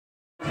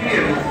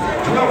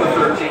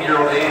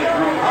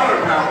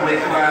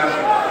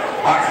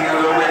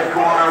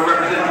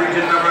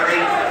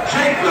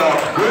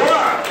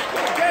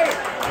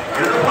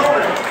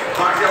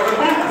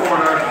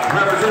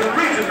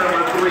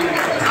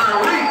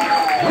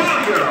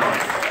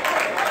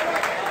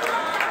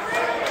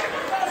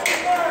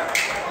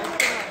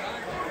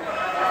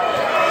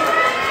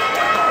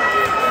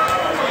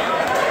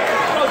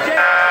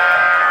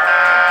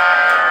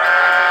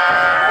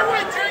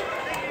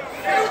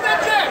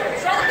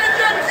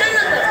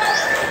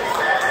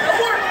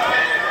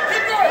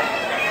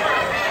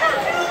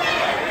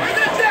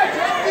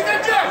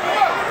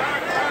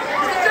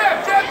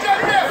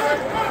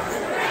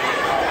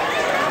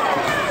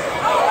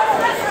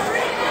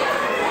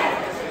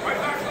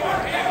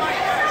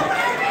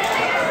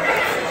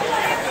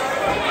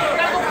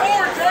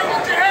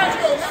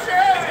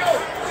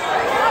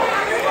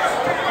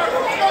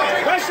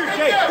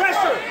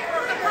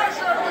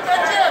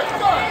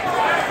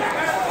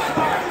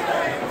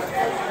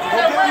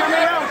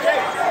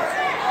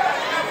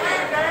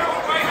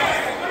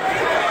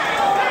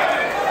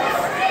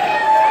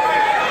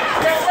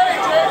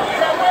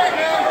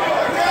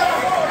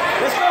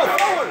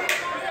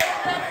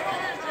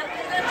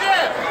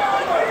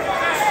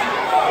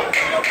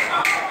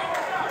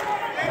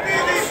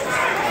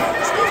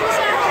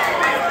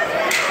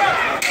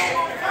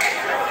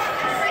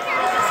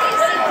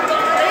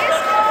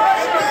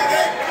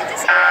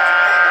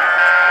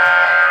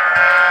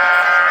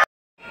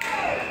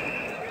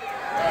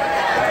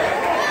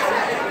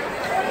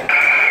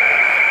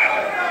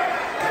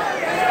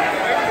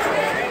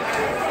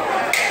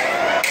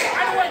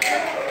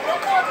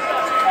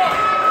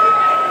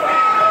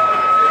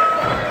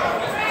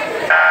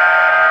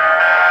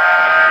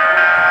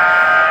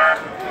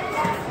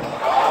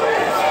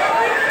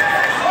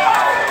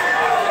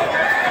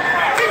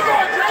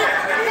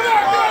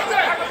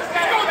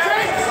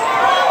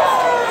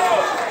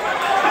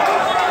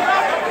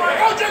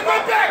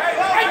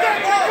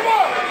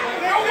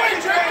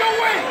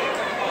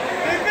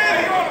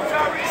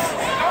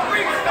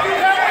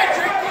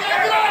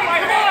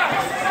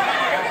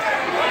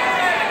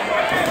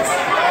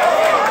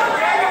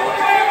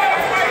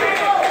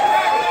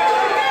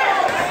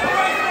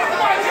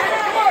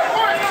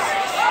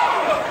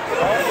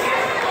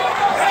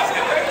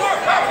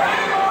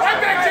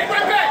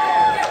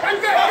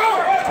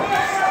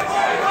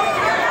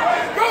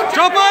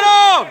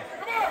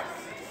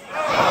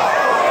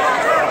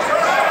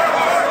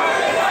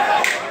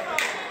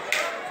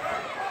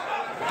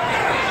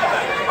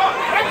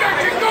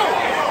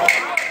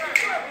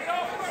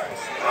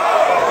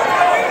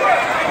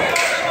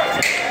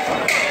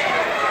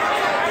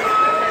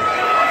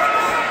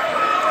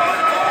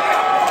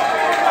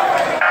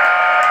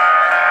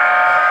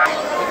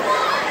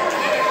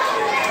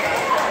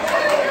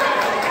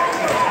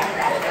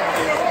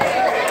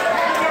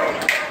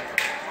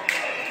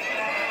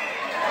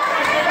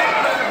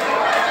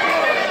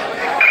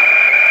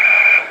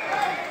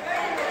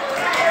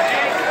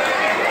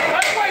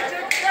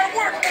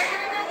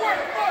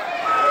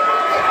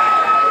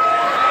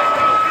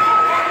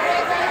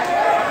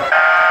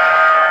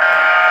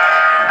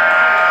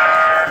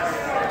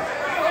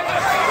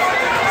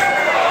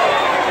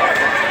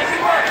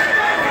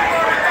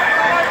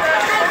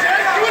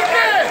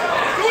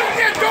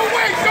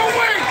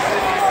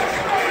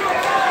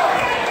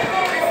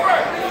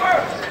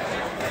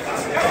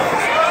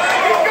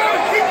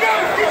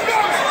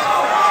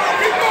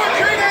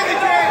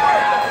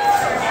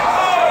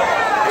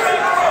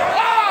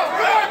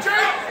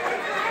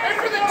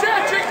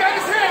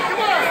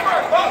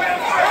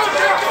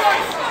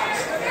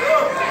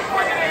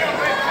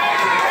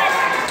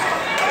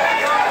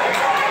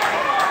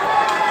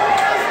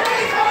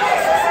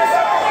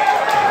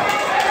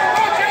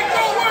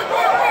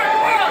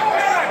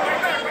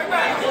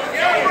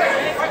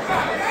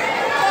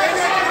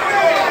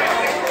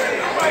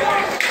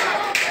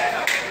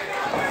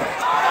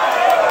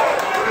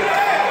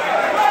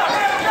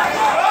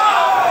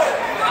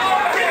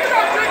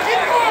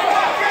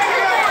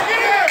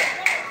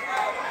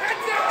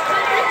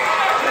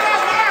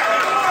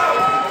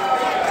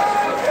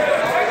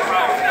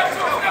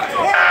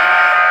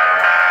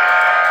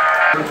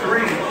3.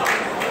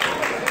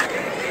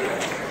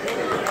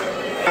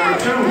 Number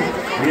 2,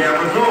 we have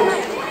results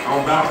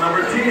on bout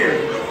number 10.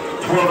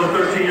 12 to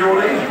 13-year-old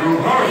age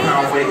group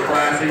 100-pound weight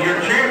class, and your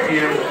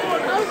champion,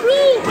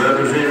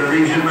 representing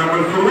region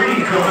number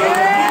 3, coming up.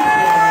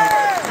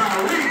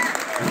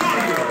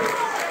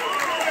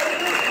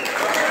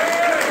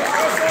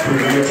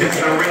 Bringing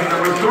attention to ring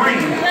number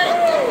 3,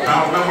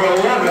 bout number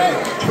 11,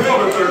 12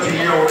 to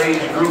 13-year-old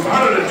age group,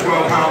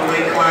 112-pound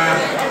weight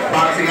class,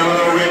 boxing out of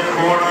the red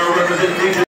corner, representing region